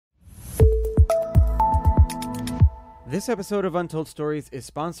This episode of Untold Stories is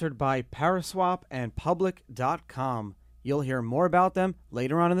sponsored by Paraswap and Public.com. You'll hear more about them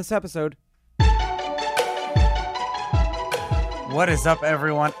later on in this episode. What is up,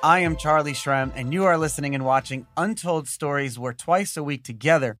 everyone? I am Charlie Shrem, and you are listening and watching Untold Stories, where twice a week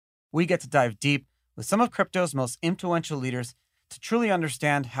together, we get to dive deep with some of crypto's most influential leaders to truly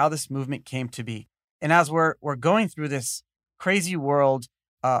understand how this movement came to be. And as we're going through this crazy world,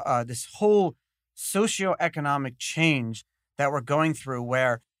 this whole socioeconomic change that we're going through,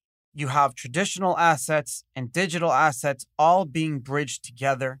 where you have traditional assets and digital assets all being bridged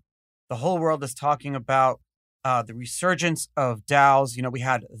together. The whole world is talking about the resurgence of DAOs. You know, we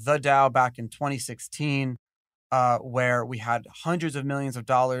had the DAO back in 2016, where we had hundreds of millions of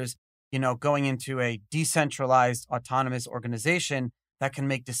dollars, going into a decentralized autonomous organization that can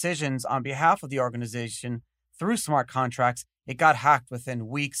make decisions on behalf of the organization through smart contracts. It got hacked within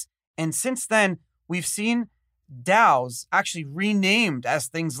weeks. And since then, we've seen DAOs actually renamed as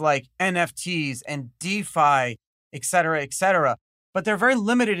things like NFTs and DeFi, et cetera, but they're very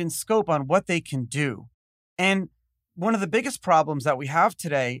limited in scope on what they can do. And one of the biggest problems that we have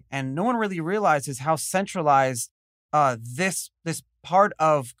today, and no one really realizes how centralized this part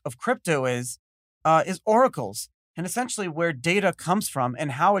of crypto is oracles, and essentially where data comes from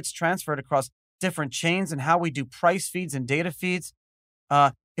and how it's transferred across different chains and how we do price feeds and data feeds.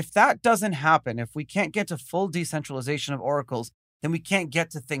 If that doesn't happen, if we can't get to full decentralization of oracles, then we can't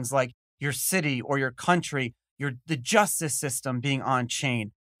get to things like your city or your country, the justice system being on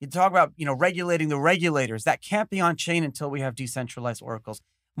chain. You talk about, regulating the regulators. That can't be on chain until we have decentralized oracles.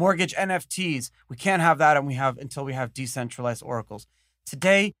 Mortgage NFTs, we can't have that until we have decentralized oracles.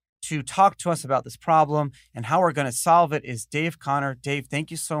 Today, to talk to us about this problem and how we're going to solve it is Dave Conner. Dave,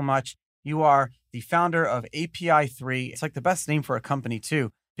 thank you so much. You are the founder of API3. It's like the best name for a company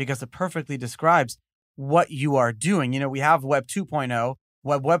too, because it perfectly describes what you are doing. We have Web 2.0,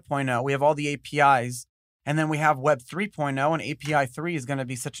 Web 1.0, we have all the APIs, and then we have Web 3.0, and API 3 is going to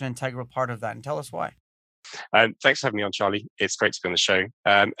be such an integral part of that. And tell us why. Thanks for having me on, Charlie. It's great to be on the show.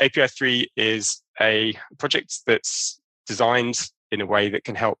 API 3 is a project that's designed in a way that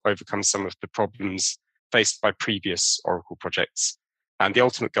can help overcome some of the problems faced by previous Oracle projects. And the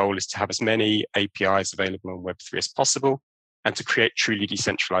ultimate goal is to have as many APIs available on Web3 as possible and to create truly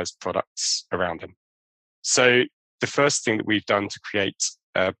decentralized products around them. So the first thing that we've done to create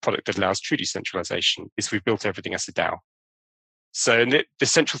a product that allows true decentralization is we've built everything as a DAO. So the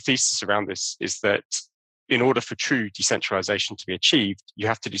central thesis around this is that in order for true decentralization to be achieved, you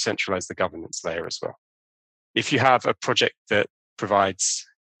have to decentralize the governance layer as well. If you have a project that provides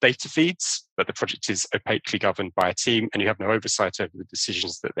data feeds, but the project is opaquely governed by a team and you have no oversight over the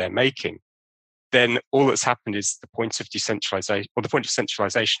decisions that they're making, then all that's happened is the point of decentralization, or the point of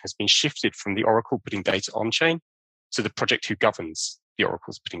centralization has been shifted from the Oracle putting data on chain to the project who governs the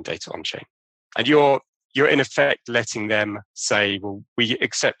Oracle's putting data on chain. And you're in effect letting them say, well, we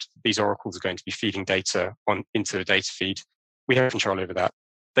accept these Oracles are going to be feeding data into a data feed. We have control over that.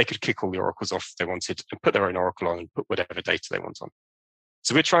 They could kick all the Oracles off if they wanted and put their own Oracle on and put whatever data they want on.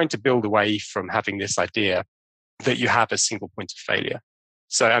 So we're trying to build away from having this idea that you have a single point of failure.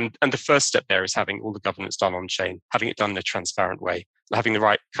 So, and the first step there is having all the governance done on chain, having it done in a transparent way, having the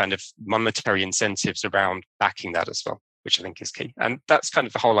right kind of monetary incentives around backing that as well, which I think is key. And that's kind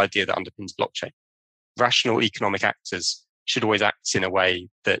of the whole idea that underpins blockchain. Rational economic actors should always act in a way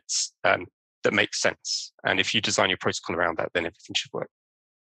that makes sense. And if you design your protocol around that, then everything should work.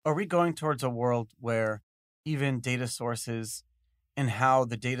 Are we going towards a world where even data sources and how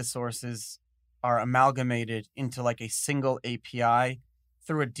the data sources are amalgamated into like a single API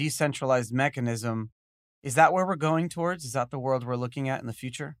through a decentralized mechanism? Is that where we're going towards? Is that the world we're looking at in the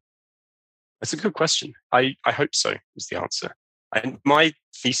future? That's a good question. I hope so, is the answer. And my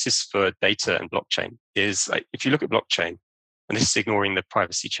thesis for data and blockchain is, if you look at blockchain, and this is ignoring the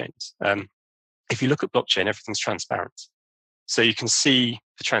privacy chains, if you look at blockchain, everything's transparent. So you can see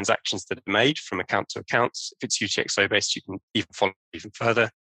the transactions that are made from account to account. If it's UTXO based, you can even follow even further.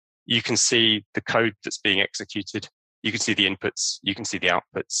 You can see the code that's being executed. You can see the inputs. You can see the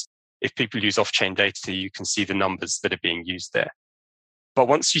outputs. If people use off-chain data, you can see the numbers that are being used there. But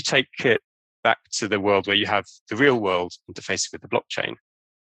once you take it back to the world where you have the real world interfacing with the blockchain,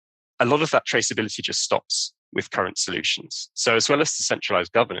 a lot of that traceability just stops with current solutions. So as well as the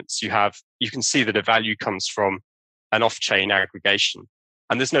centralized governance, you can see that a value comes from an off-chain aggregation,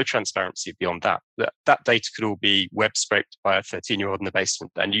 and there's no transparency beyond that. That data could all be web scraped by a 13-year-old in the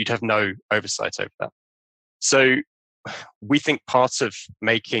basement, and you'd have no oversight over that. So we think part of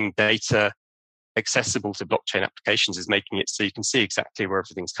making data accessible to blockchain applications is making it so you can see exactly where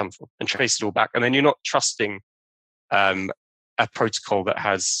everything's come from and trace it all back. And then you're not trusting a protocol that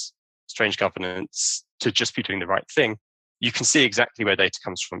has strange governance to just be doing the right thing, you can see exactly where data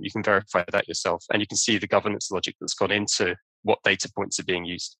comes from. You can verify that yourself, and you can see the governance logic that's gone into what data points are being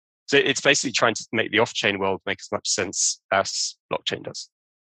used. So it's basically trying to make the off-chain world make as much sense as blockchain does.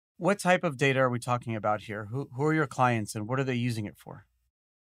 What type of data are we talking about here? Who are your clients and what are they using it for?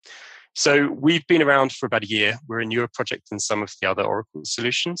 So we've been around for about a year. We're a newer project than some of the other Oracle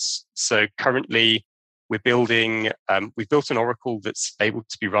solutions. So currently we've built an Oracle that's able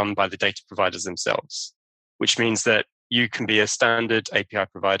to be run by the data providers themselves, which means that you can be a standard API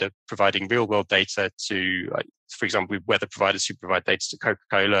provider providing real world data to, for example, weather providers who provide data to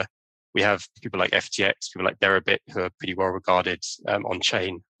Coca-Cola. We have people like FTX, people like Deribit, who are pretty well regarded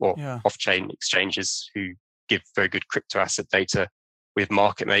on-chain or off-chain exchanges who give very good crypto asset data. We have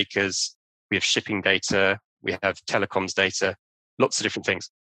market makers, we have shipping data, we have telecoms data, lots of different things.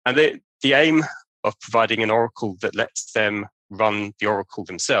 And the aim of providing an Oracle that lets them run the Oracle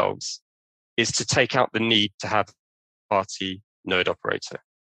themselves is to take out the need to have a party node operator.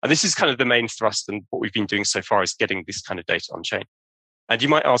 And this is kind of the main thrust, and what we've been doing so far is getting this kind of data on chain. And you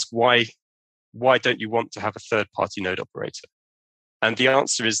might ask, why don't you want to have a third-party node operator? And the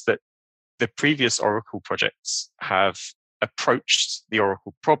answer is that the previous Oracle projects have approached the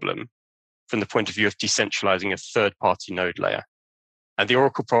Oracle problem from the point of view of decentralizing a third-party node layer. And the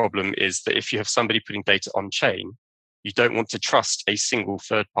Oracle problem is that if you have somebody putting data on chain, you don't want to trust a single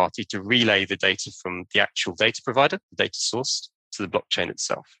third party to relay the data from the actual data provider, the data source, to the blockchain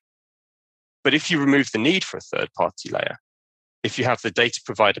itself. But if you remove the need for a third-party layer, if you have the data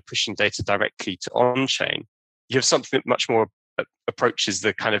provider pushing data directly to on-chain, you have something that much more approaches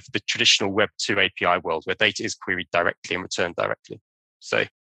the kind of the traditional Web 2 API world where data is queried directly and returned directly. So,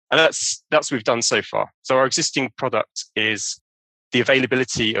 and that's what we've done so far. So our existing product is the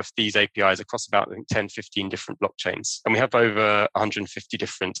availability of these APIs across about, I think, 10, 15 different blockchains. And we have over 150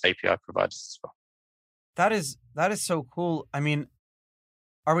 different API providers as well. That is so cool. I mean,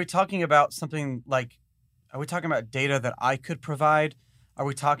 are we talking about something like, are we talking about data that I could provide? Are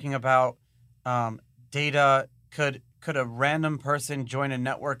we talking about data? Could a random person join a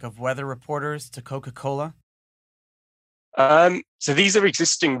network of weather reporters to Coca-Cola? So these are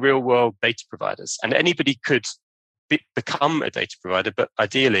existing real-world data providers, and anybody could become a data provider, but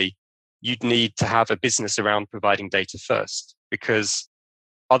ideally, you'd need to have a business around providing data first, because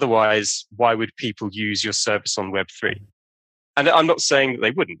otherwise, why would people use your service on Web3? And I'm not saying that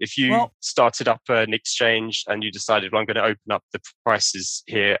they wouldn't. If you started up an exchange and you decided, well, I'm going to open up the prices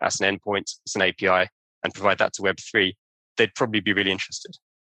here as an endpoint, as an API, and provide that to Web3, they'd probably be really interested.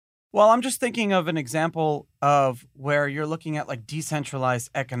 Well, I'm just thinking of an example of where you're looking at like decentralized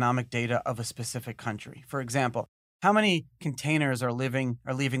economic data of a specific country. For example, how many containers are leaving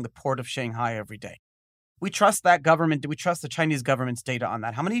the port of Shanghai every day? We trust that government. Do we trust the Chinese government's data on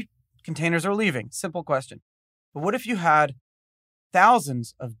that? How many containers are leaving? Simple question. But what if you had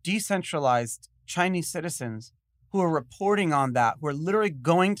thousands of decentralized Chinese citizens who are reporting on that, who are literally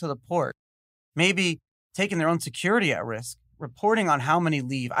going to the port, maybe taking their own security at risk, reporting on how many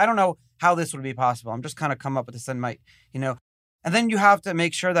leave? I don't know how this would be possible. I'm just kind of come up with this and and then you have to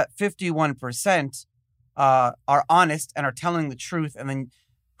make sure that 51% are honest and are telling the truth. And then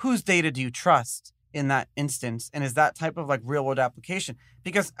whose data do you trust in that instance? And is that type of like real world application?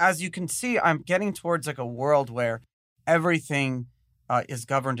 Because as you can see, I'm getting towards like a world where everything is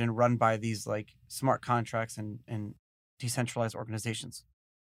governed and run by these like smart contracts and decentralized organizations.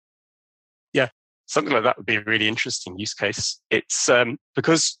 Yeah, something like that would be a really interesting use case. It's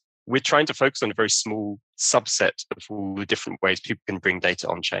because we're trying to focus on a very small subset of all the different ways people can bring data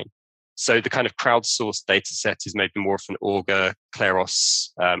on chain. So the kind of crowdsourced data set is maybe more of an Augur, Kleros,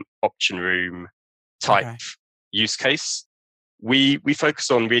 option room type use case. We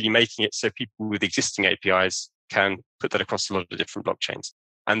focus on really making it so people with existing APIs can put that across a lot of different blockchains.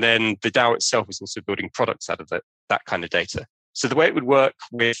 And then the DAO itself is also building products out of that kind of data. So the way it would work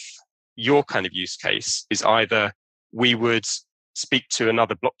with your kind of use case is either we would speak to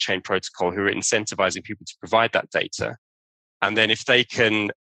another blockchain protocol who are incentivizing people to provide that data. And then if they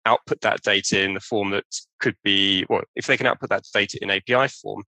can output that data in the form that could be, or if they can output that data in API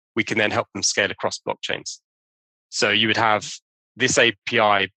form, we can then help them scale across blockchains. So you would have this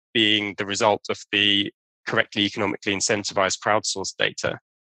API being the result of the correctly economically incentivized crowdsourced data.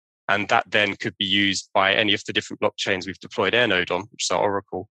 And that then could be used by any of the different blockchains we've deployed Airnode on, which is our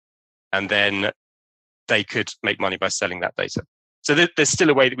Oracle. And then they could make money by selling that data. So there's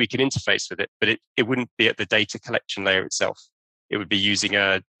still a way that we can interface with it, but it wouldn't be at the data collection layer itself. It would be using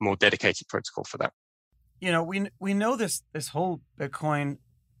a more dedicated protocol for that. We know this whole Bitcoin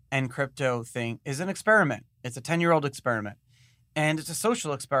and crypto thing is an experiment. It's a 10-year-old experiment. And it's a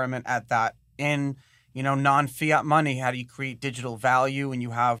social experiment at that. In, non-fiat money, how do you create digital value? And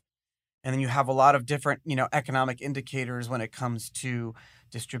then you have a lot of different, economic indicators when it comes to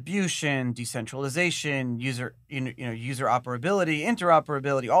distribution, decentralization, user operability,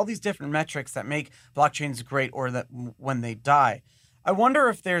 interoperability, all these different metrics that make blockchains great or that when they die. I wonder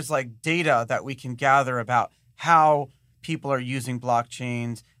if there's like data that we can gather about how people are using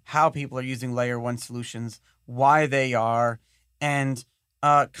blockchains, how people are using layer one solutions, why they are, and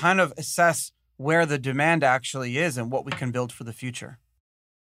kind of assess where the demand actually is and what we can build for the future.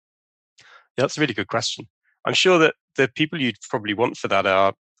 Yeah, that's a really good question. I'm sure that the people you'd probably want for that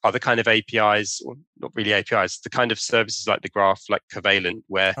are the kind of APIs, or not really APIs, the kind of services like the Graph, like Covalent,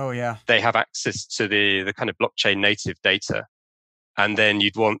 where they have access to the kind of blockchain native data. And then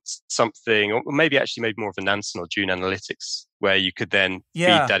you'd want something, or maybe more of a Nansen or June Analytics, where you could then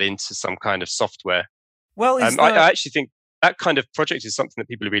feed that into some kind of software. Well, I actually think that kind of project is something that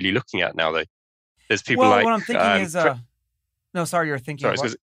people are really looking at now, though. There's people what I'm thinking is, no, sorry, you're thinking.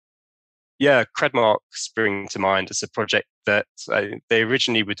 Yeah, Credmark spring to mind as a project that they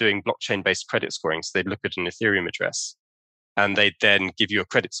originally were doing blockchain-based credit scoring. So they'd look at an Ethereum address, and they'd then give you a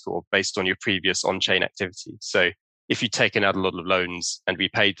credit score based on your previous on-chain activity. So if you'd taken out a lot of loans and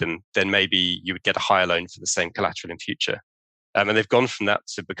repaid them, then maybe you would get a higher loan for the same collateral in future. And they've gone from that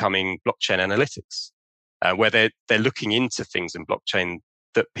to becoming blockchain analytics, where they're looking into things in blockchain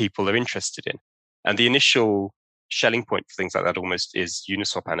that people are interested in. And the initial shelling point for things like that almost is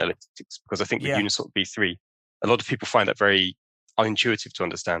Uniswap analytics, because I think with Uniswap v3, a lot of people find that very unintuitive to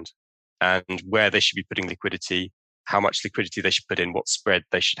understand, and where they should be putting liquidity, how much liquidity they should put in, what spread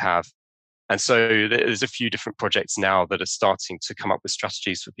they should have. And so there's a few different projects now that are starting to come up with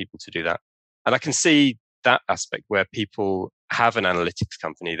strategies for people to do that. And I can see that aspect where people have an analytics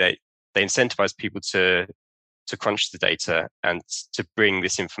company. They incentivize people to crunch the data and to bring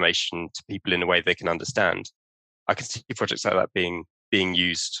this information to people in a way they can understand. I can see projects like that being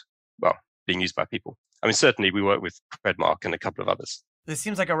used by people. I mean, certainly we work with Credmark and a couple of others. This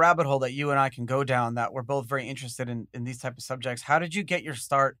seems like a rabbit hole that you and I can go down, that we're both very interested in these type of subjects. How did you get your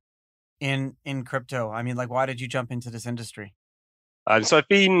start in crypto? I mean, like, why did you jump into this industry? So I've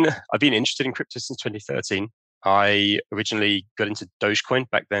been interested in crypto since 2013. I originally got into Dogecoin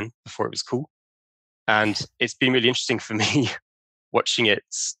back then, before it was cool. And it's been really interesting for me watching it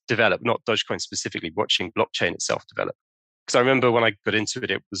develop, not Dogecoin specifically, watching blockchain itself develop. Because I remember when I got into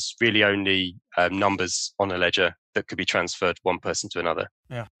it, it was really only numbers on a ledger that could be transferred one person to another.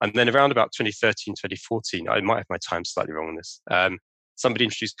 Yeah. And then around about 2013, 2014, I might have my time slightly wrong on this, somebody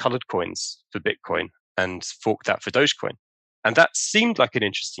introduced colored coins for Bitcoin and forked that for Dogecoin. And that seemed like an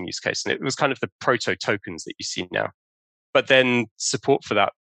interesting use case. And it was kind of the proto tokens that you see now. But then support for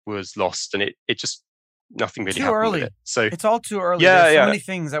that was lost, and it just, nothing really happened early. with it. So it's all too early. There's so many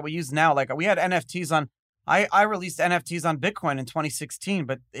things that we use now. Like we had NFTs on, I released NFTs on Bitcoin in 2016,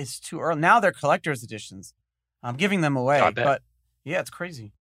 but it's too early. Now they're collector's editions. I'm giving them away, but yeah, it's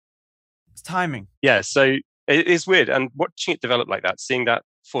crazy. It's timing. Yeah, so it is weird. And watching it develop like that, seeing that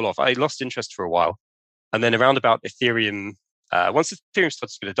fall off, I lost interest for a while. And then around about Ethereum, once Ethereum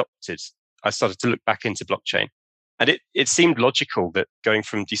started to get adopted, I started to look back into blockchain. And it seemed logical that going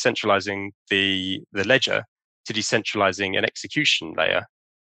from decentralizing the ledger to decentralizing an execution layer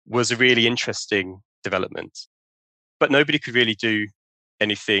was a really interesting development. But nobody could really do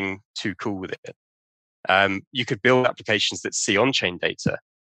anything too cool with it. You could build applications that see on-chain data.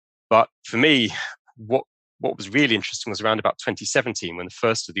 But for me, what was really interesting was around about 2017 when the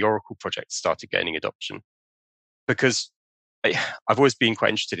first of the Oracle projects started gaining adoption. Because I've always been quite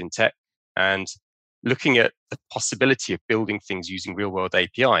interested in tech, and looking at the possibility of building things using real-world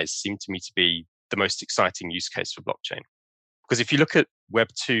APIs seemed to me to be the most exciting use case for blockchain. Because if you look at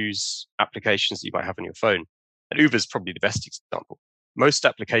Web2's applications that you might have on your phone, and Uber is probably the best example, most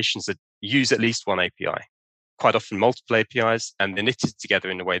applications that use at least one API, quite often multiple APIs, and they're knitted together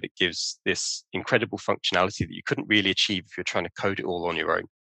in a way that gives this incredible functionality that you couldn't really achieve if you're trying to code it all on your own.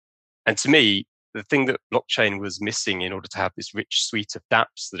 And to me, the thing that blockchain was missing in order to have this rich suite of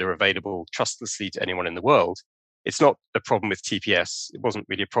dApps that are available trustlessly to anyone in the world, it's not a problem with TPS. It wasn't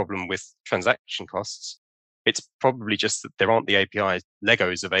really a problem with transaction costs. It's probably just that there aren't the API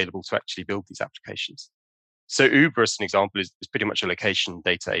Legos available to actually build these applications. So Uber, as an example, is pretty much a location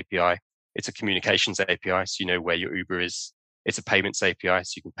data API. It's a communications API, so you know where your Uber is. It's a payments API,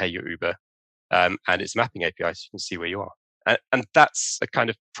 so you can pay your Uber. And it's a mapping API, so you can see where you are. And that's a kind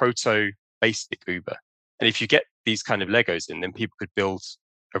of proto basic Uber. And if you get these kind of Legos in, then people could build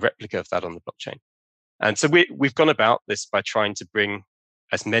a replica of that on the blockchain. And so we've gone about this by trying to bring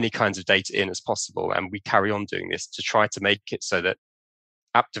as many kinds of data in as possible. And we carry on doing this to try to make it so that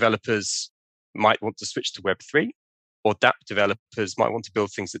app developers might want to switch to Web3, or DApp developers might want to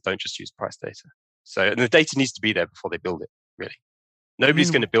build things that don't just use price data. So, and the data needs to be there before they build it, really.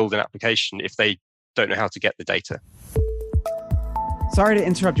 Nobody's going to build an application if they don't know how to get the data. Sorry to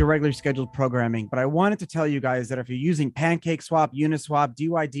interrupt your regularly scheduled programming, but I wanted to tell you guys that if you're using PancakeSwap, Uniswap,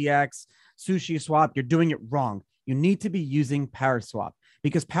 DYDX, SushiSwap, you're doing it wrong. You need to be using Paraswap,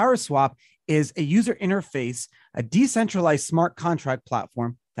 because Paraswap is a user interface, a decentralized smart contract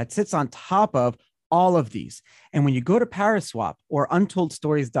platform that sits on top of all of these. And when you go to Paraswap or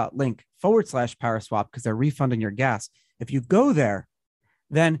untoldstories.link/Paraswap, because they're refunding your gas, if you go there,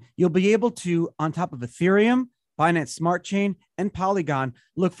 then you'll be able to, on top of Ethereum, Binance Smart Chain, and Polygon,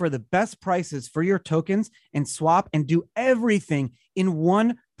 look for the best prices for your tokens and swap and do everything in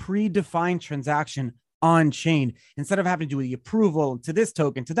one predefined transaction on chain. Instead of having to do the approval to this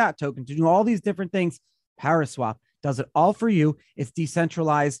token, to that token, to do all these different things, Paraswap does it all for you. It's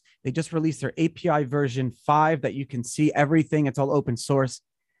decentralized. They just released their API version 5 that you can see everything. It's all open source.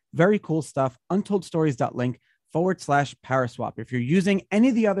 Very cool stuff. untoldstories.link/Paraswap. If you're using any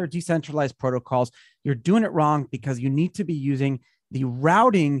of the other decentralized protocols, you're doing it wrong, because you need to be using the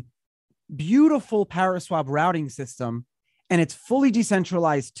routing, beautiful Paraswap routing system, and it's fully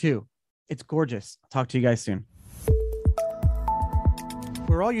decentralized too. It's gorgeous. I'll talk to you guys soon.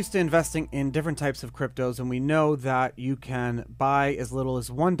 We're all used to investing in different types of cryptos, and we know that you can buy as little as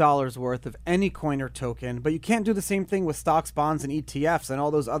 $1 worth of any coin or token, but you can't do the same thing with stocks, bonds, and ETFs and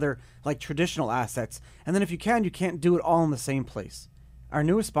all those other like traditional assets. And then if you can't do it all in the same place. Our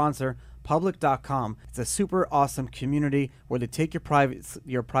newest sponsor, Public.com. It's a super awesome community where they take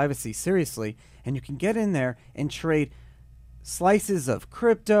your privacy seriously, and you can get in there and trade slices of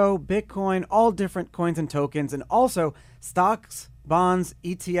crypto, Bitcoin, all different coins and tokens, and also stocks, bonds,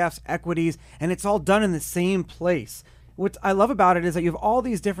 ETFs, equities, and it's all done in the same place. What I love about it is that you have all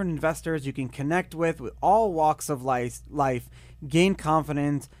these different investors you can connect with all walks of life, gain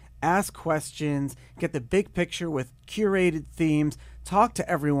confidence, ask questions, get the big picture with curated themes, talk to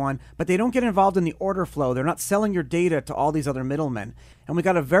everyone, but they don't get involved in the order flow. They're not selling your data to all these other middlemen. And we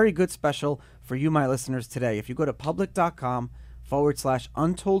got a very good special for you, my listeners, today. If you go to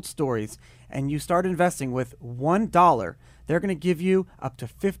public.com/untold stories and you start investing with $1, they're going to give you up to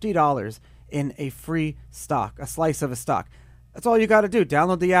 $50 in a free stock, a slice of a stock. That's all you got to do.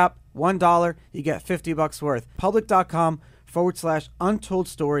 Download the app, $1, you get $50 worth. Public.com/untold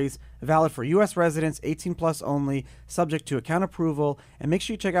stories, valid for U.S. residents, 18 plus only, subject to account approval. And make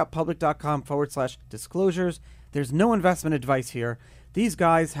sure you check out public.com/disclosures. There's no investment advice here. These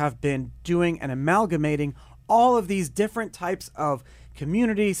guys have been doing and amalgamating all of these different types of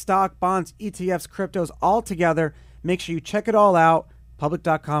community, stock, bonds, ETFs, cryptos all together. Make sure you check it all out.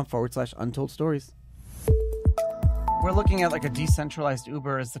 Public.com/untold stories. We're looking at like a decentralized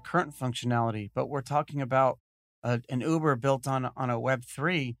Uber as the current functionality, but we're talking about an Uber built on a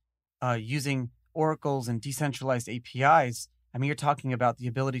Web3 using oracles and decentralized APIs. I mean, you're talking about the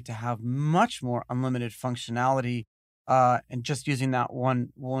ability to have much more unlimited functionality, and just using that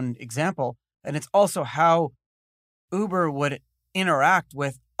one example. And it's also how Uber would interact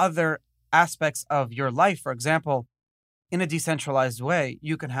with other aspects of your life. For example, in a decentralized way,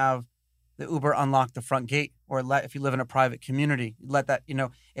 you can have the Uber unlock the front gate, or if you live in a private community, let that,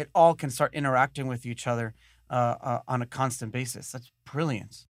 it all can start interacting with each other on a constant basis. That's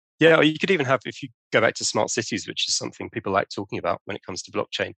brilliant. Yeah, or you could even have, if you go back to smart cities, which is something people like talking about when it comes to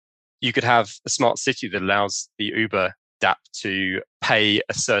blockchain, you could have a smart city that allows the Uber DApp to pay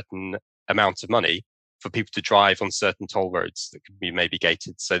a certain amount of money for people to drive on certain toll roads that could be maybe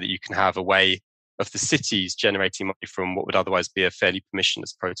gated, so that you can have a way of the cities generating money from what would otherwise be a fairly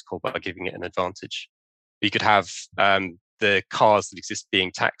permissionless protocol by giving it an advantage. You could have the cars that exist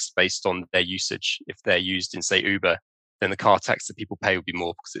being taxed based on their usage. If they're used in, say, Uber, then the car tax that people pay would be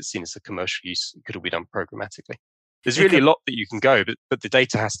more because it's seen as a commercial use. It could all be done programmatically. There's really a lot that you can go, but the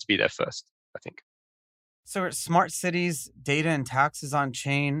data has to be there first, I think. So smart cities, data and taxes on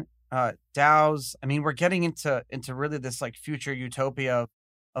chain, DAOs. I mean, we're getting into really this like future utopia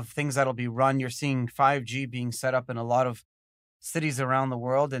of things that'll be run. You're seeing 5G being set up in a lot of cities around the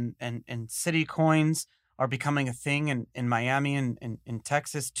world, and city coins are becoming a thing in Miami and in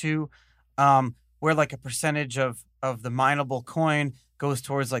Texas too, where like a percentage of the mineable coin goes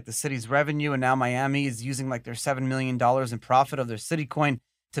towards like the city's revenue. And now Miami is using like their $7 million in profit of their city coin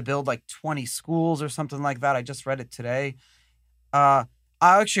to build like 20 schools or something like that. I just read it today. I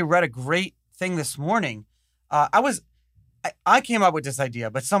actually read a great thing this morning. I was I came up with this idea,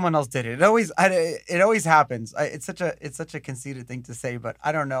 but someone else did it. It always happens. It's such a conceited thing to say, but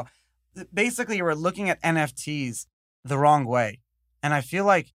I don't know. Basically, we're looking at NFTs the wrong way, and I feel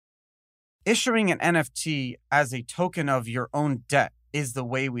like issuing an NFT as a token of your own debt is the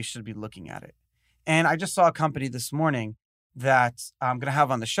way we should be looking at it. And I just saw a company this morning that I'm going to have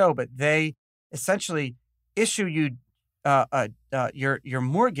on the show, but they essentially issue you your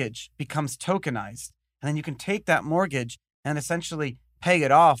mortgage becomes tokenized, and then you can take that mortgage and essentially pay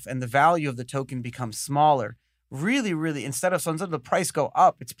it off, and the value of the token becomes smaller. Really, really, instead of the price go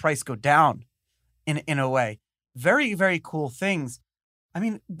up, its price go down in a way. Very, very cool things. I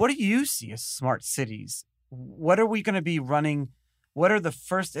mean, what do you see as smart cities? What are we going to be running? What are the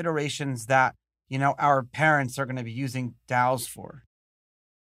first iterations that, our parents are going to be using DAOs for?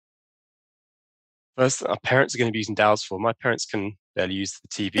 First, our parents are going to be using DAOs for. My parents can barely use the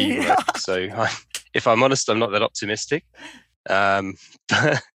TV Yeah. remote. So if I'm honest, I'm not that optimistic. Um,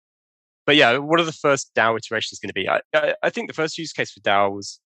 but yeah, what are the first DAO iterations going to be? I think the first use case for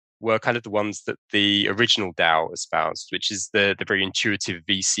DAOs were kind of the ones that the original DAO espoused, which is the very intuitive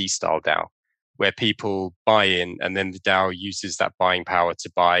VC style DAO, where people buy in and then the DAO uses that buying power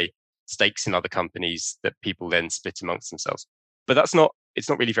to buy stakes in other companies that people then split amongst themselves. But it's not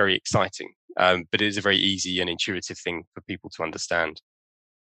really very exciting, but it is a very easy and intuitive thing for people to understand.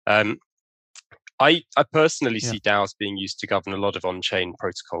 I personally Yeah. see DAOs being used to govern a lot of on-chain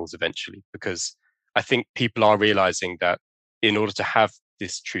protocols eventually, because I think people are realizing that in order to have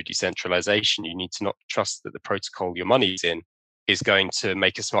this true decentralization, you need to not trust that the protocol your money's in is going to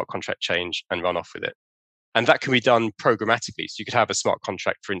make a smart contract change and run off with it. And that can be done programmatically. So you could have a smart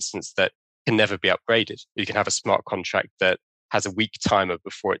contract, for instance, that can never be upgraded. You can have a smart contract that has a weak timer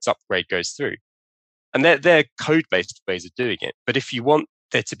before its upgrade goes through. And they're code-based ways of doing it. But if you want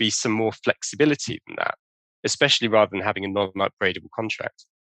there to be some more flexibility than that, especially rather than having a non-upgradable contract,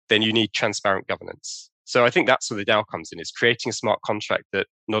 then you need transparent governance. So I think that's where the DAO comes in, is creating a smart contract that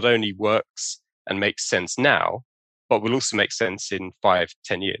not only works and makes sense now, but will also make sense in 5-10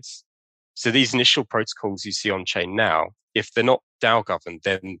 years. So these initial protocols you see on chain now, if they're not DAO governed,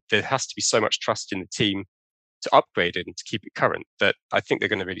 then there has to be so much trust in the team to upgrade it and to keep it current that I think they're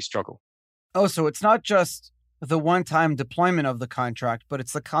going to really struggle. Oh, so it's not just the one-time deployment of the contract, but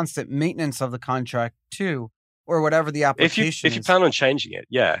it's the constant maintenance of the contract too, or whatever the application If you plan on changing it,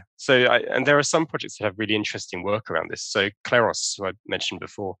 yeah. So, and there are some projects that have really interesting work around this. So Kleros, who I mentioned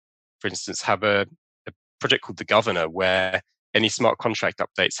before, for instance, have a project called The Governor, where any smart contract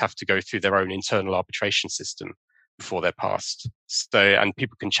updates have to go through their own internal arbitration system before they're passed. So, and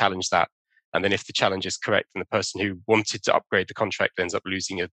people can challenge that. And then if the challenge is correct, then the person who wanted to upgrade the contract ends up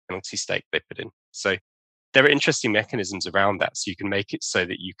losing a penalty stake they put in. So there are interesting mechanisms around that. So you can make it so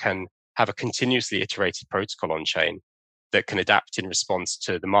that you can have a continuously iterated protocol on chain that can adapt in response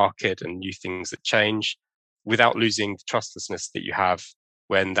to the market and new things that change without losing the trustlessness that you have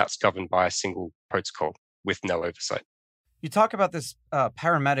when that's governed by a single protocol with no oversight. You talk about this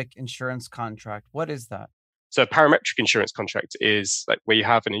parametric insurance contract. What is that? So a parametric insurance contract is like where you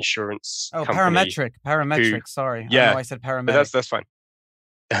have an insurance company. Parametric. Sorry. Yeah, I know I said paramedic. But that's fine.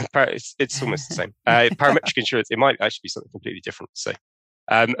 It's almost the same. Parametric insurance, it might actually be something completely different. So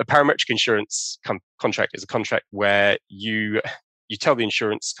a parametric insurance contract is a contract where you tell the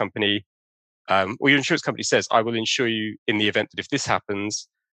insurance company, or your insurance company says, I will insure you in the event that if this happens,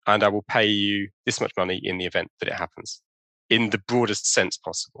 and I will pay you this much money in the event that it happens, in the broadest sense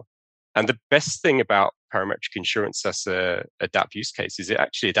possible. And the best thing about parametric insurance as a DApp use case is it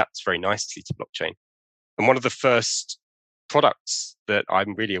actually adapts very nicely to blockchain. And one of the first products that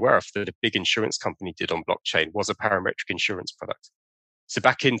I'm really aware of that a big insurance company did on blockchain was a parametric insurance product. So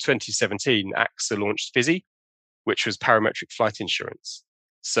back in 2017, AXA launched Fizzy, which was parametric flight insurance.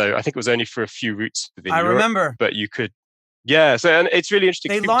 So I think it was only for a few routes within Europe. I remember. But you could, yeah. So and it's really interesting.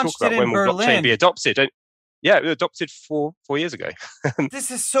 They People launched talk about it in when will blockchain Berlin. be adopted. And yeah, it was adopted 4 years ago. This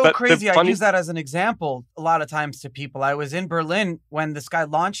is so But crazy. the I funny- use that as an example a lot of times to people. I was in Berlin when this guy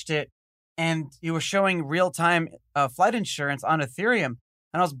launched it, and you were showing real-time flight insurance on Ethereum.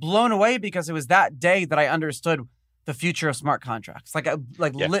 And I was blown away because it was that day that I understood the future of smart contracts, like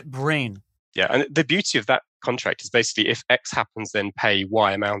Yeah. lit brain. Yeah, and the beauty of that contract is basically if X happens, then pay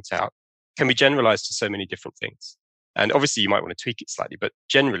Y amount out. Can be generalized to so many different things. And obviously you might want to tweak it slightly, but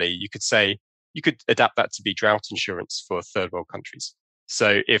generally you could adapt that to be drought insurance for third world countries.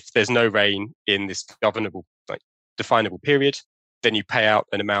 So if there's no rain in this governable, definable period, then you pay out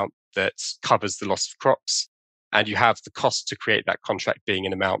an amount that covers the loss of crops, and you have the cost to create that contract being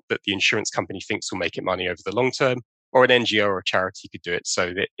an amount that the insurance company thinks will make it money over the long term. or an NGO or a charity could do it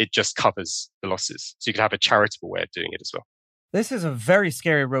so that it just covers the losses. So you could have a charitable way of doing it as well. This is a very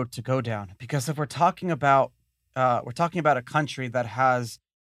scary road to go down, because if we're talking about a country that has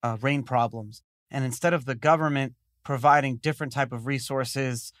rain problems, and instead of the government providing different type of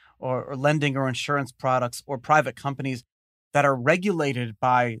resources or lending or insurance products, or private companies that are regulated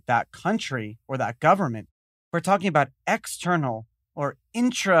by that country or that government, we're talking about external or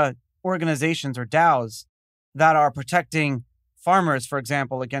intra organizations or DAOs that are protecting farmers, for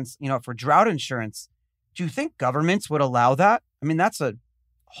example, against, for drought insurance. Do you think governments would allow that? I mean, that's a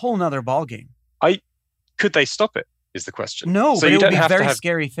whole nother ballgame. Could they stop it, is the question. No, so but it would be a very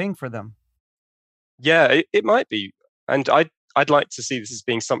scary thing for them. Yeah, it might be. And I'd like to see this as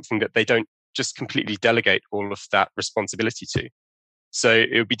being something that they don't just completely delegate all of that responsibility to. So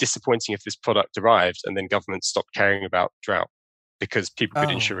it would be disappointing if this product arrived and then government stopped caring about drought because people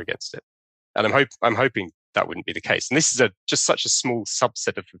could insure against it. And I'm hoping that wouldn't be the case. And this is just such a small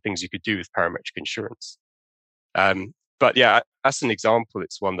subset of the things you could do with parametric insurance. But yeah, as an example,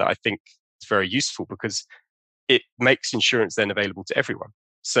 it's one that I think is very useful because it makes insurance then available to everyone.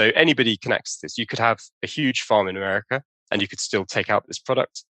 So anybody can access this. You could have a huge farm in America and you could still take out this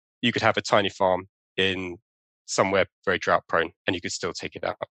product. You could have a tiny farm in somewhere very drought prone and you could still take it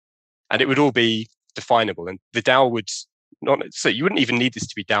out. And it would all be definable. And the DAO would not, so you wouldn't even need this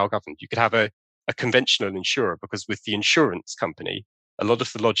to be DAO governed. You could have a conventional insurer, because with the insurance company, a lot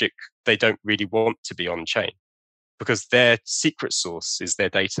of the logic, they don't really want to be on chain because their secret sauce is their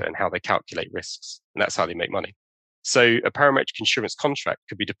data and how they calculate risks. And that's how they make money. So a parametric insurance contract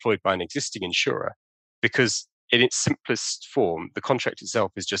could be deployed by an existing insurer because in its simplest form, the contract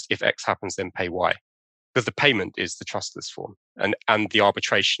itself is just if X happens, then pay Y. Because the payment is the trustless form and the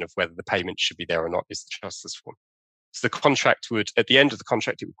arbitration of whether the payment should be there or not is the trustless form. So the contract would, at the end of the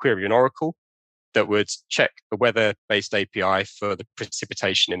contract, it would query an oracle that would check a weather-based API for the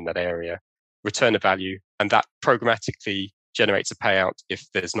precipitation in that area, return a value, and that programmatically generates a payout if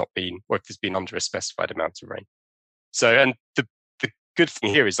there's not been, or if there's been under a specified amount of rain. So, and the good thing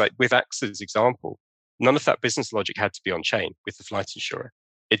here is, like with AXA's example, none of that business logic had to be on chain with the flight insurer.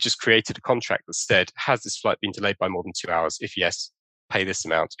 It just created a contract that said, has this flight been delayed by more than 2 hours? If yes, pay this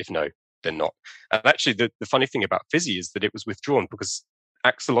amount. If no, then not. And actually, the funny thing about Fizzy is that it was withdrawn because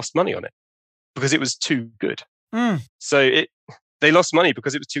AXA lost money on it because it was too good. So they lost money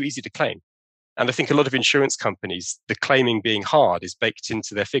because it was too easy to claim. And I think a lot of insurance companies, the claiming being hard is baked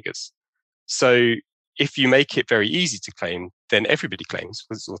into their figures. So if you make it very easy to claim, then everybody claims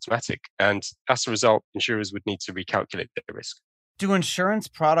because it's automatic. And as a result, insurers would need to recalculate their risk. Do insurance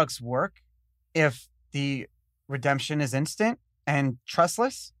products work if the redemption is instant and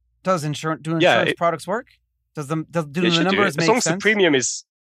trustless? Do insurance products work? Do the numbers make sense?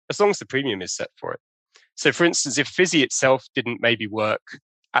 As long as the premium is set for it. So for instance, if Fizzy itself didn't maybe work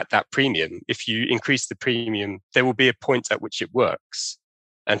at that premium, if you increase the premium, there will be a point at which it works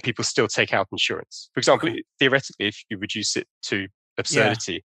and people still take out insurance. For example, theoretically, if you reduce it to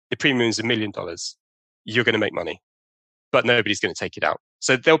absurdity, the premium is $1 million, you're going to make money, but nobody's going to take it out.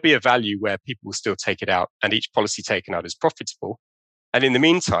 So there'll be a value where people will still take it out and each policy taken out is profitable. And in the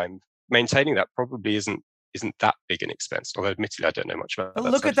meantime, maintaining that probably isn't that big an expense. Although admittedly, I don't know much about that.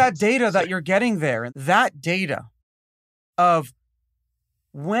 Look at that data that you're getting there. That data of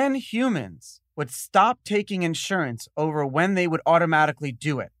when humans would stop taking insurance over when they would automatically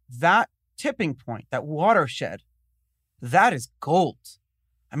do it. That tipping point, that watershed, that is gold.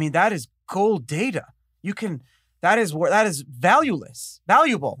 I mean, that is gold data. That is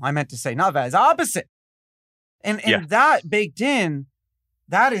valuable. I meant to say, not valuable, it's opposite. And that baked in,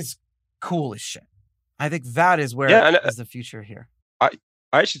 that is cool as shit. I think that is where is the future here. I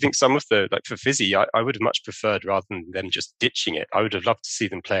actually think some of for Fizzy, I would have much preferred rather than them just ditching it. I would have loved to see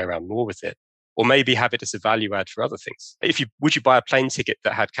them play around more with it, or maybe have it as a value add for other things. Would you buy a plane ticket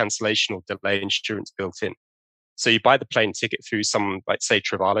that had cancellation or delay insurance built in? So you buy the plane ticket through someone like, say,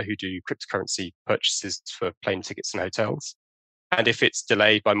 Travala, who do cryptocurrency purchases for plane tickets and hotels. And if it's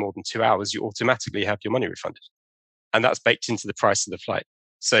delayed by more than 2 hours, you automatically have your money refunded. And that's baked into the price of the flight.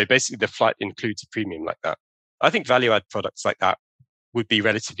 So basically the flight includes a premium like that. I think value add products like that would be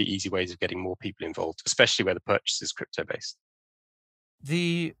relatively easy ways of getting more people involved, especially where the purchase is crypto based.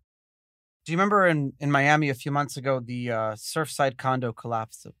 Do you remember in Miami a few months ago, the Surfside condo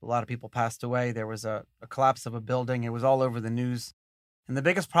collapsed? A lot of people passed away. There was a collapse of a building. It was all over the news. And the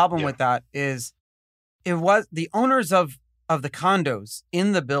biggest problem with that is it was the owners of the condos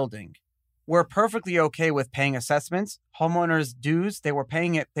in the building were perfectly okay with paying assessments, homeowners' dues. They were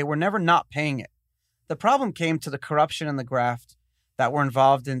paying it. They were never not paying it. The problem came to the corruption and the graft that were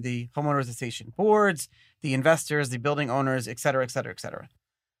involved in the homeowners association boards, the investors, the building owners, et cetera, et cetera, et cetera.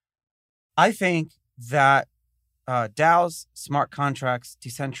 I think that DAOs, smart contracts,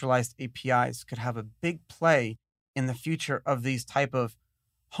 decentralized APIs could have a big play in the future of these type of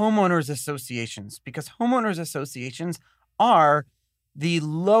homeowners associations, because homeowners associations are the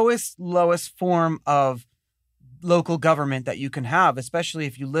lowest form of local government that you can have, especially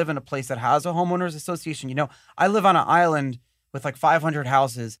if you live in a place that has a homeowners association. You know, I live on an island with like 500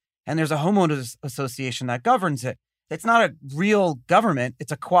 houses, and there's a homeowners association that governs it. It's not a real government.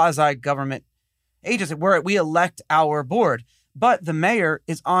 It's a quasi-government agency where we elect our board, but the mayor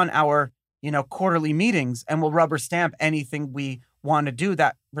is on our, quarterly meetings and will rubber stamp anything we want to do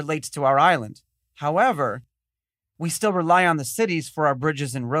that relates to our island. However, we still rely on the cities for our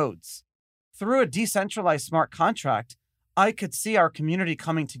bridges and roads. Through a decentralized smart contract, I could see our community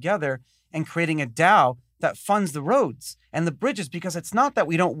coming together and creating a DAO that funds the roads and the bridges, because it's not that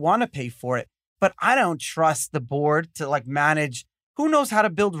we don't want to pay for it, but I don't trust the board to manage who knows how to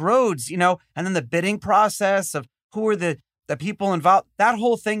build roads, and then the bidding process of who are the people involved. That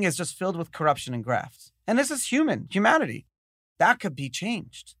whole thing is just filled with corruption and graft. And this is humanity. That could be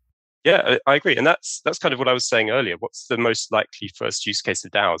changed. Yeah, I agree. And that's kind of what I was saying earlier. What's the most likely first use case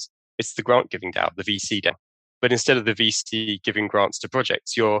of DAOs? It's the grant giving DAO, the VC DAO. But instead of the VC giving grants to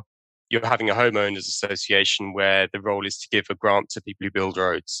projects, you're having a homeowners association where the role is to give a grant to people who build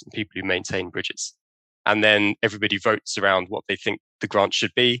roads and people who maintain bridges. And then everybody votes around what they think the grant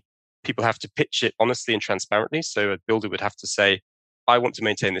should be. People have to pitch it honestly and transparently. So a builder would have to say, I want to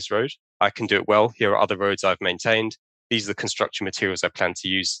maintain this road. I can do it well. Here are other roads I've maintained. These are the construction materials I plan to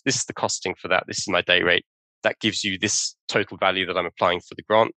use. This is the costing for that. This is my day rate. That gives you this total value that I'm applying for the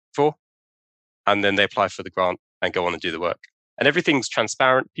grant for. And then they apply for the grant and go on and do the work. And everything's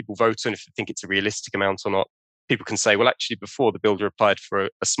transparent. People vote on if they think it's a realistic amount or not. People can say, well, actually, before the builder applied for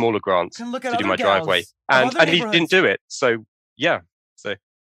a smaller grant to do my driveway, and he didn't do it. So, yeah.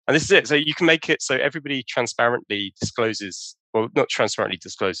 And this is it. So you can make it so everybody transparently discloses, well, not transparently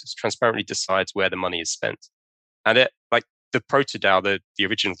discloses, transparently decides where the money is spent. And it, like the proto-DAO, the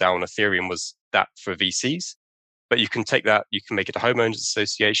original DAO on Ethereum was that for VCs. But you can take that, you can make it a homeowners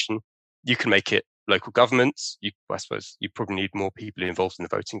association, you can make it local governments. I suppose you probably need more people involved in the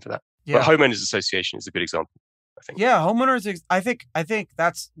voting for that. Yeah. But homeowners association is a good example, I think. Yeah, homeowners. I think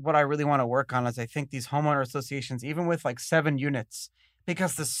that's what I really want to work on. Is I think these homeowner associations, even with like 7 units,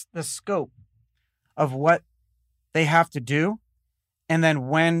 because the scope of what they have to do, and then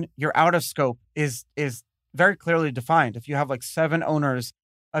when you're out of scope is very clearly defined. If you have like 7 owners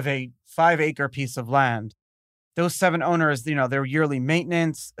of a 5-acre piece of land, those 7 owners, their yearly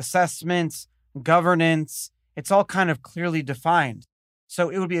maintenance, assessments, governance, it's all kind of clearly defined. So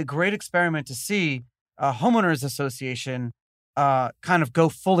it would be a great experiment to see a homeowners association kind of go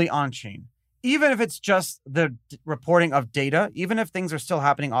fully on-chain. Even if it's just the reporting of data, even if things are still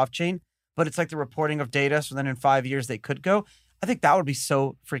happening off-chain, but it's like the reporting of data, so then in 5 years they could go, I think that would be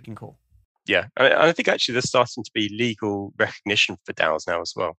so freaking cool. Yeah, and I think actually there's starting to be legal recognition for DAOs now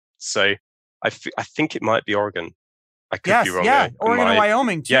as well. So I think it might be Oregon. I could be wrong. Yeah, Oregon and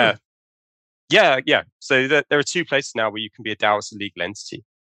Wyoming too. Yeah. So there are 2 places now where you can be a DAO as a legal entity,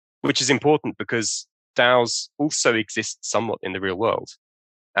 which is important because DAOs also exist somewhat in the real world.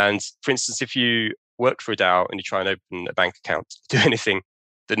 And for instance, if you work for a DAO and you try and open a bank account, do anything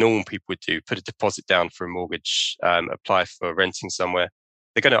that normal people would do, put a deposit down for a mortgage, apply for renting somewhere,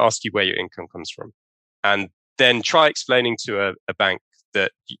 they're going to ask you where your income comes from. And then try explaining to a bank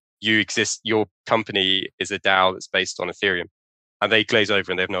that you exist, your company is a DAO that's based on Ethereum. And they glaze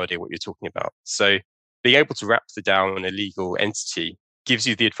over and they have no idea what you're talking about. So being able to wrap the DAO in a legal entity gives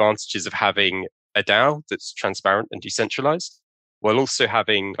you the advantages of having a DAO that's transparent and decentralized, while also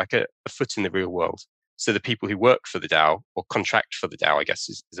having like a foot in the real world. So the people who work for the DAO or contract for the DAO, I guess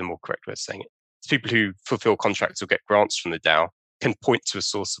is a more correct way of saying it. It's people who fulfill contracts or get grants from the DAO can point to a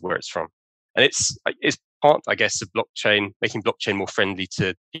source of where it's from. And it's part, I guess, of blockchain, making blockchain more friendly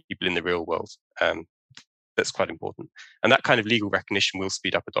to people in the real world. That's quite important. And that kind of legal recognition will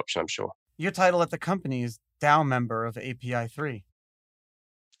speed up adoption, I'm sure. Your title at the company is DAO member of API 3.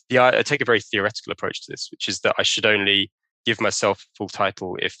 Yeah, I take a very theoretical approach to this, which is that I should only give myself full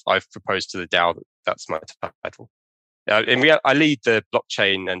title if I've proposed to the DAO that that's my title. I lead the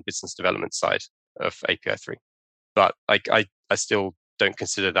blockchain and business development side of API 3, but I still don't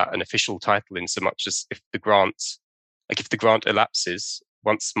consider that an official title in so much as if the grant elapses,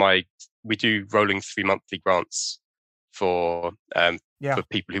 we do rolling 3-monthly grants for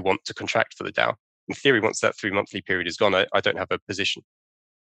people who want to contract for the DAO. In theory, once that 3-monthly period is gone, I don't have a position.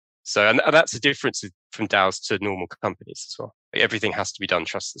 So, and that's a difference from DAOs to normal companies as well. Everything has to be done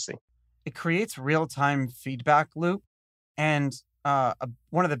trustlessly. It creates real-time feedback loop. And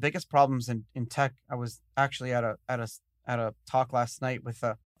one of the biggest problems in tech, I was actually at a talk last night with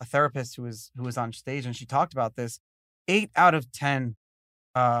a therapist who was on stage, and she talked about this. 8 out of 10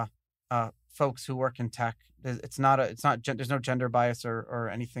 uh, folks who work in tech, there's no gender bias or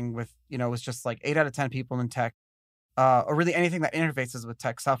anything with, it's just like 8 out of 10 people in tech, or really anything that interfaces with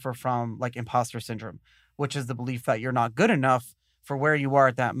tech, suffer from like imposter syndrome, which is the belief that you're not good enough for where you are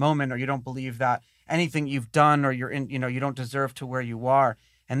at that moment, or you don't believe that anything you've done, or you don't deserve to where you are.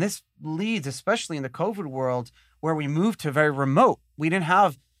 And this leads, especially in the COVID world, where we moved to very remote. We didn't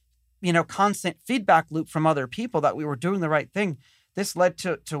have, constant feedback loop from other people that we were doing the right thing. This led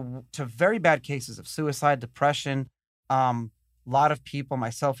to very bad cases of suicide, depression. A lot of people,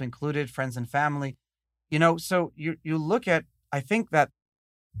 myself included, friends and family, so you look at, I think that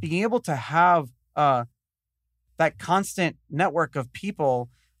being able to have that constant network of people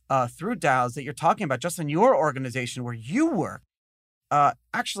through DAOs that you're talking about just in your organization where you work,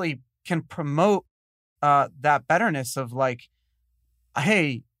 actually can promote that betterness of like,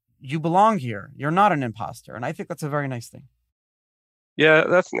 hey, you belong here. You're not an imposter. And I think that's a very nice thing. Yeah,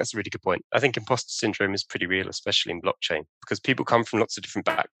 I think that's a really good point. I think imposter syndrome is pretty real, especially in blockchain, because people come from lots of different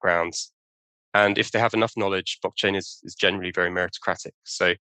backgrounds. And if they have enough knowledge, blockchain is generally very meritocratic.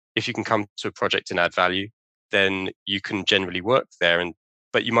 So if you can come to a project and add value, then you can generally work there.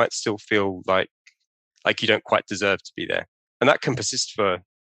 But you might still feel like you don't quite deserve to be there. And that can persist for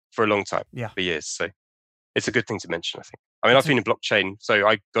a long time, for years. So it's a good thing to mention, I think. I mean, I've been in blockchain. So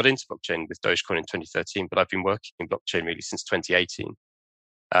I got into blockchain with Dogecoin in 2013, but I've been working in blockchain really since 2018.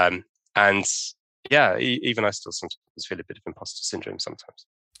 And yeah, even I still sometimes feel a bit of imposter syndrome sometimes.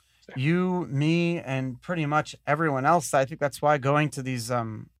 So. You, me, and pretty much everyone else. I think that's why going to these,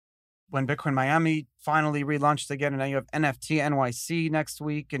 when Bitcoin Miami finally relaunched again, and now you have NFT NYC next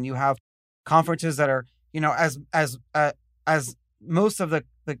week, and you have conferences that are, as most of the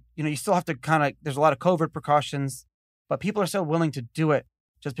you still have to there's a lot of COVID precautions, but people are still willing to do it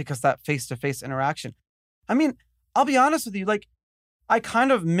just because that face-to-face interaction. I mean, I'll be honest with you, like, I kind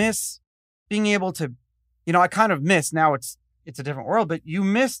of miss being able to, I kind of miss, now it's a different world, but you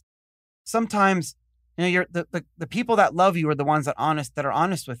miss sometimes, you're the people that love you are the ones that are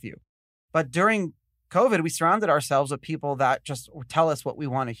honest with you. But during COVID, we surrounded ourselves with people that just tell us what we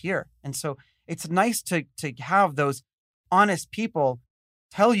want to hear. And so it's nice to have those honest people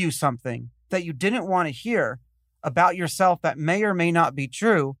tell you something that you didn't want to hear about yourself that may or may not be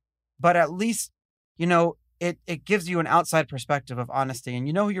true, but at least, it gives you an outside perspective of honesty, and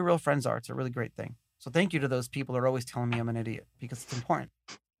you know who your real friends are. It's a really great thing. So thank you to those people who are always telling me I'm an idiot, because it's important.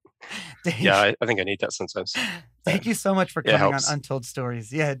 Yeah, I think I need that sometimes. Thank you so much for coming on Untold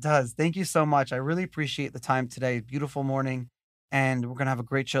Stories. Yeah, it does. Thank you so much. I really appreciate the time today. Beautiful morning. And we're going to have a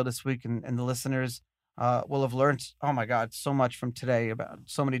great show this week. And the listeners will have learned, oh my God, so much from today about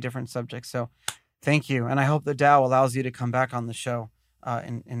so many different subjects. So thank you. And I hope the DAO allows you to come back on the show.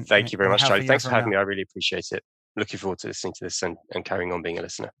 Thank you very much, Charlie. Thanks for having me. I really appreciate it. Looking forward to listening to this and carrying on being a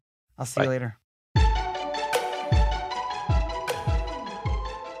listener. I'll see you later.